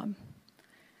continuum.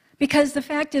 Because the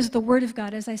fact is, the Word of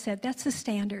God, as I said, that's the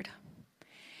standard.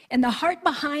 And the heart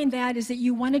behind that is that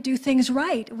you want to do things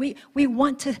right. We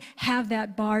want to have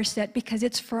that bar set because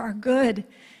it's for our good.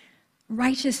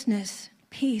 Righteousness,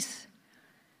 peace,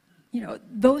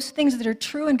 those things that are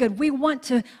true and good. We want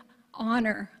to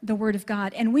honor the Word of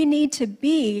God. And we need to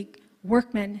be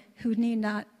workmen who need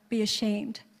not be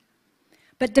ashamed.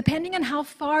 But depending on how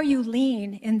far you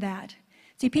lean in that,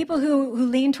 see, people who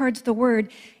lean towards the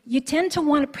Word, you tend to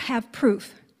want to have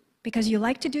proof. because you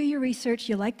like to do your research,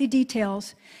 you like the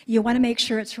details, you want to make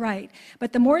sure it's right.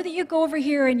 But the more that you go over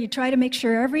here and you try to make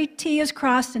sure every T is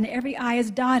crossed and every I is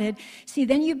dotted, see,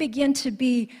 then you begin to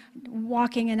be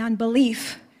walking in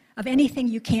unbelief of anything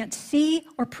you can't see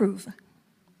or prove.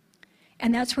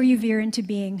 And that's where you veer into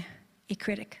being a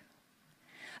critic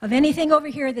of anything over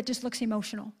here that just looks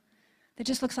emotional, that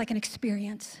just looks like an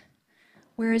experience.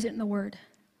 Where is it in the Word?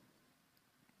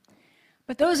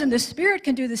 But those in the Spirit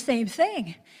can do the same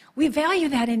thing. We value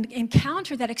that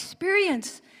encounter, that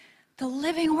experience. The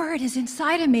living Word is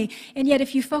inside of me. And yet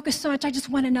if you focus so much, I just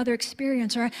want another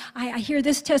experience. Or I hear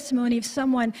this testimony of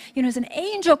someone, as an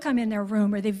angel come in their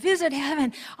room, or they visit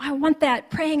heaven. I want that,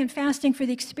 praying and fasting for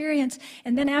the experience.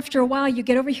 And then after a while, you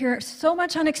get over here so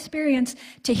much on experience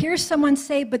to hear someone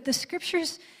say, but the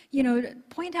Scriptures,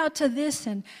 point out to this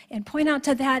and point out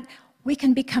to that. We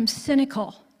can become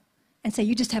cynical and say,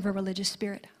 you just have a religious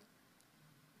spirit,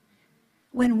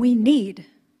 when we need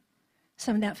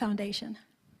some of that foundation.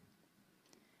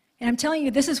 And I'm telling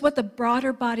you, this is what the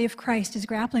broader body of Christ is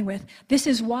grappling with. This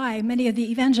is why many of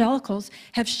the evangelicals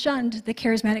have shunned the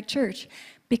charismatic church,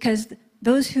 because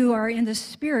those who are in the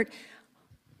Spirit,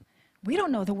 we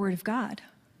don't know the Word of God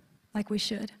like we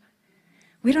should.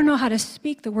 We don't know how to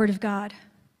speak the Word of God.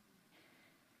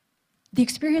 The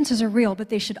experiences are real, but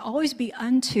they should always be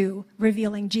unto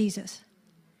revealing Jesus,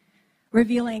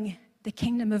 revealing the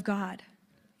kingdom of God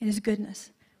and His goodness.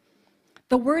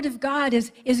 The Word of God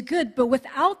is good, but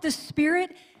without the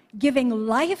Spirit giving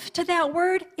life to that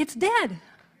Word, it's dead.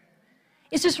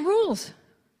 It's just rules.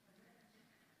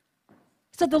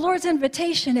 So the Lord's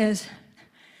invitation is,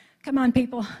 come on,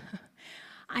 people.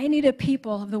 I need a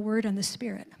people of the Word and the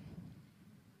Spirit.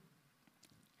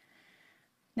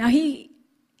 Now, He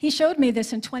showed me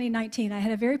this in 2019. I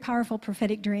had a very powerful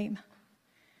prophetic dream.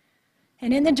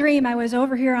 And in the dream, I was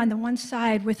over here on the one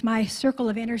side with my circle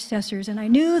of intercessors, and I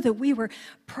knew that we were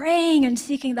praying and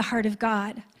seeking the heart of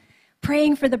God,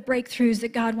 praying for the breakthroughs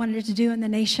that God wanted to do in the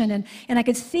nation. And I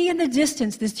could see in the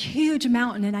distance this huge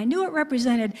mountain, and I knew it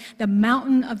represented the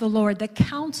mountain of the Lord, the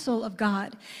counsel of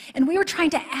God. And we were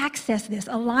trying to access this,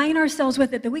 align ourselves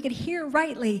with it, that we could hear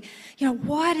rightly,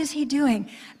 what is He doing?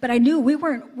 But I knew we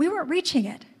weren't reaching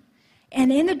it. And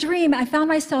in the dream, I found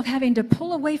myself having to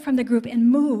pull away from the group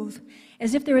and move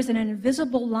as if there was an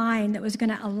invisible line that was going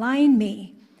to align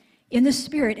me in the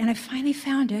Spirit. And I finally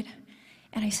found it,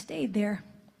 and I stayed there.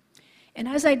 And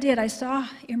as I did, I saw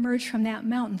emerge from that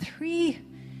mountain 3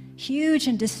 huge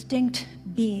and distinct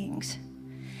beings.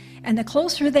 And the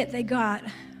closer that they got,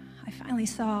 I finally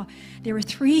saw there were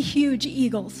 3 huge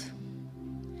eagles.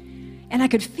 And I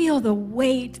could feel the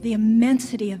weight, the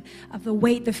immensity of the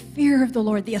weight, the fear of the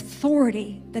Lord, the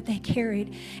authority that they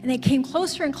carried. And they came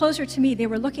closer and closer to me. They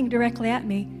were looking directly at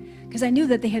me because I knew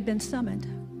that they had been summoned.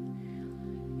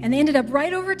 And they ended up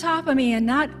right over top of me, and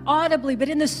not audibly, but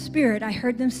in the Spirit, I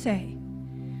heard them say,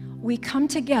 "We come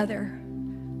together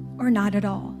or not at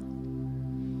all."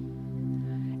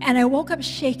 And I woke up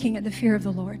shaking at the fear of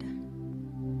the Lord.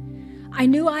 I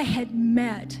knew I had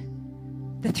met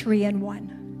the 3 in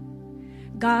 1.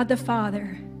 God the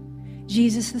Father,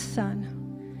 Jesus the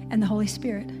Son, and the Holy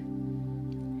Spirit.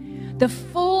 The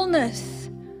fullness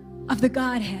of the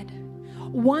Godhead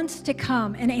wants to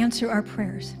come and answer our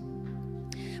prayers.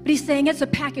 But He's saying it's a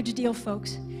package deal,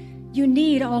 folks. You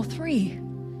need all 3.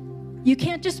 You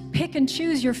can't just pick and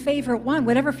choose your favorite one,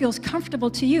 whatever feels comfortable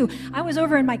to you. I was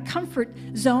over in my comfort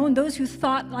zone, those who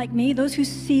thought like me, those who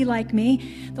see like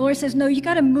me. The Lord says, no, you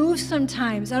got to move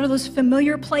sometimes out of those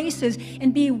familiar places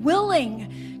and be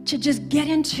willing to just get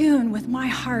in tune with my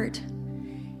heart.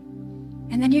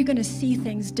 And then you're going to see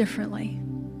things differently.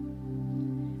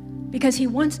 Because He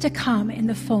wants to come in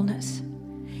the fullness.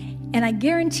 And I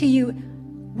guarantee you,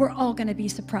 we're all going to be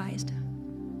surprised.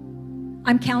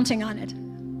 I'm counting on it.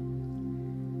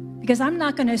 Because I'm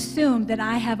not going to assume that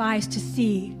I have eyes to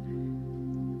see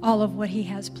all of what He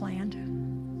has planned.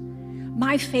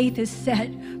 My faith is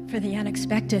set for the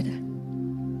unexpected.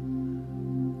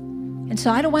 And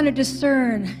so I don't want to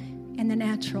discern in the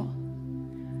natural.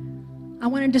 I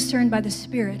want to discern by the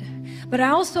Spirit. But I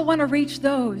also want to reach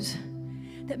those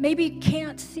that maybe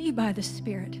can't see by the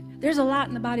Spirit. There's a lot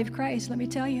in the body of Christ, let me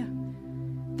tell you.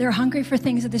 They're hungry for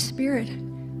things of the Spirit.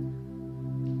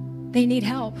 They need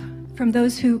help from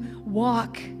those who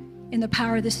walk in the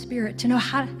power of the Spirit, to know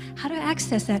how to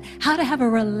access that, how to have a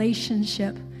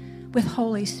relationship with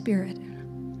Holy Spirit,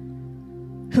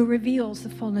 who reveals the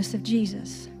fullness of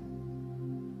Jesus.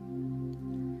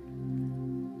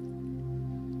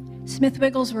 Smith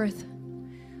Wigglesworth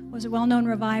was a well-known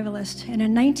revivalist, and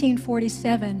in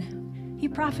 1947, he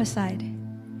prophesied.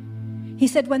 He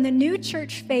said, when the new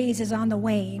church phase is on the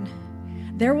wane,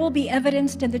 there will be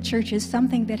evidenced in the churches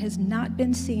something that has not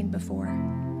been seen before.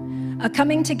 A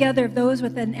coming together of those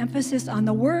with an emphasis on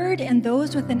the Word and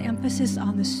those with an emphasis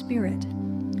on the Spirit.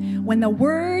 When the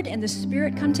Word and the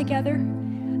Spirit come together,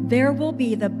 there will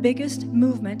be the biggest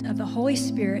movement of the Holy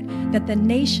Spirit that the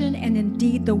nation and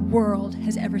indeed the world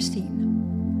has ever seen.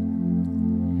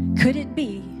 Could it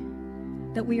be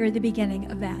that we are the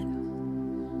beginning of that?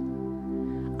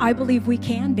 I believe we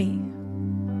can be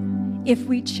if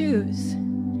we choose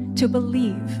to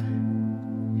believe.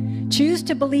 Choose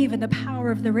to believe in the power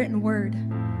of the written word.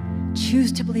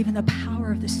 Choose to believe in the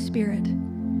power of the Spirit.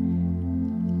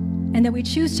 And that we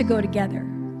choose to go together.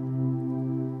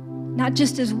 Not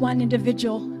just as one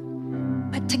individual,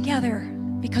 but together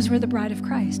because we're the bride of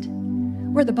Christ.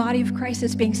 We're the body of Christ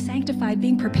that's being sanctified,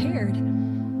 being prepared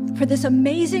for this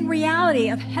amazing reality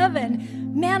of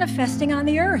heaven manifesting on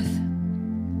the earth.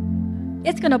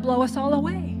 It's going to blow us all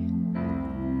away.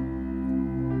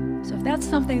 So if that's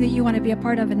something that you want to be a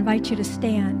part of, I invite you to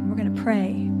stand. We're going to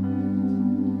pray.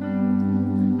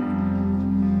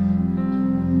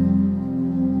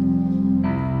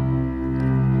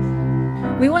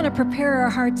 We want to prepare our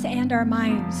hearts and our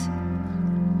minds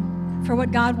for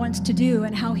what God wants to do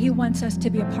and how He wants us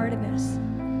to be a part of this.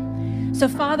 So,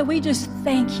 Father, we just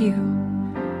thank you.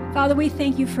 Father, we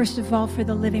thank you, first of all, for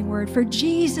the living word, for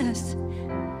Jesus.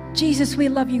 Jesus, we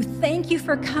love you. Thank you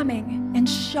for coming and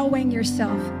showing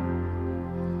yourself.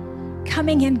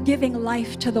 Coming and giving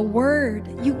life to the Word.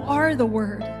 You are the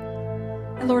Word.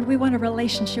 And Lord, we want a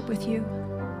relationship with you.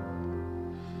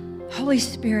 Holy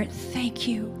Spirit, thank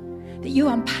you that you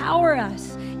empower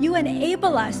us. You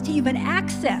enable us to even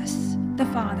access the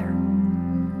Father.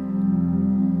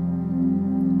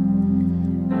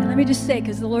 And let me just say,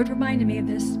 because the Lord reminded me of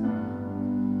this,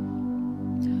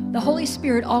 the Holy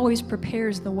Spirit always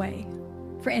prepares the way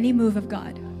for any move of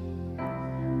God.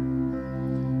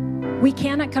 We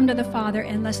cannot come to the Father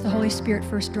unless the Holy Spirit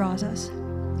first draws us.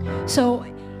 So,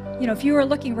 if you are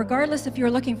looking, regardless if you're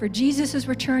looking for Jesus'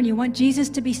 return, you want Jesus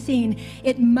to be seen,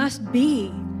 it must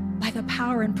be by the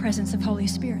power and presence of Holy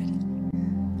Spirit.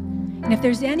 And if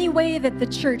there's any way that the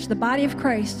church, the body of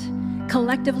Christ,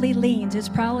 collectively leans, it's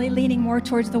probably leaning more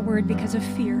towards the Word because of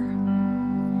fear.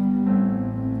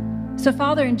 So,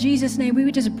 Father, in Jesus' name, we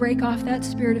would just break off that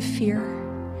spirit of fear.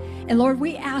 And Lord,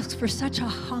 we ask for such a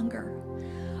hunger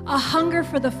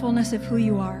for the fullness of who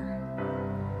you are.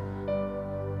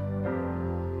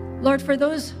 Lord, for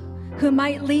those who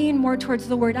might lean more towards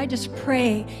the Word, I just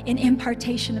pray in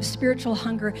impartation of spiritual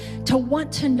hunger to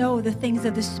want to know the things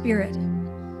of the Spirit.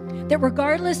 That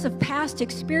regardless of past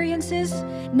experiences,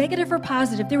 negative or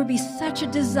positive, there would be such a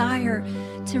desire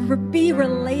to be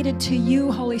related to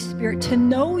you, Holy Spirit, to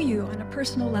know you on a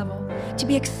personal level, to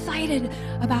be excited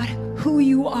about who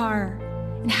you are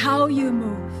and how you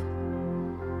move.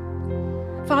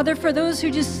 Father, for those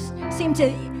who just seem to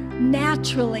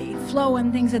naturally flow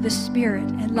in things of the Spirit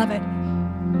and love it,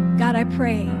 God, I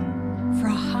pray for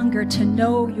a hunger to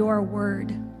know your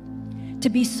word, to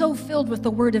be so filled with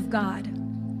the word of God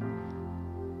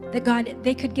that, God,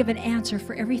 they could give an answer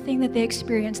for everything that they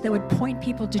experience that would point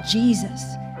people to Jesus.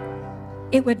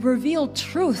 It would reveal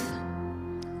truth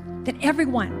that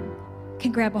everyone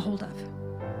can grab a hold of.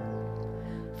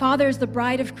 Father, as the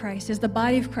bride of Christ, as the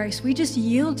body of Christ, we just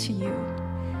yield to you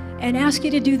and ask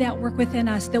you to do that work within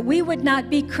us, that we would not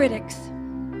be critics,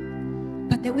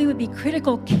 but that we would be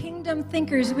critical kingdom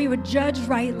thinkers. We would judge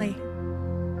rightly,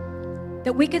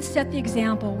 that we could set the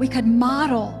example. We could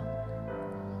model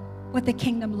what the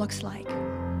kingdom looks like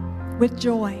with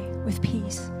joy, with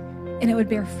peace, and it would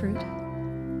bear fruit.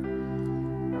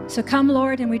 So come,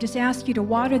 Lord, and we just ask you to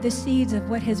water the seeds of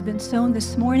what has been sown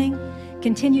this morning.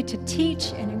 Continue to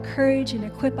teach and encourage and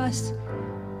equip us.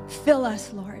 Fill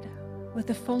us, Lord, with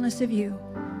the fullness of you,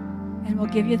 and we'll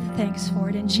give you the thanks for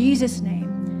it. In Jesus' name,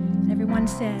 and everyone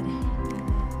said,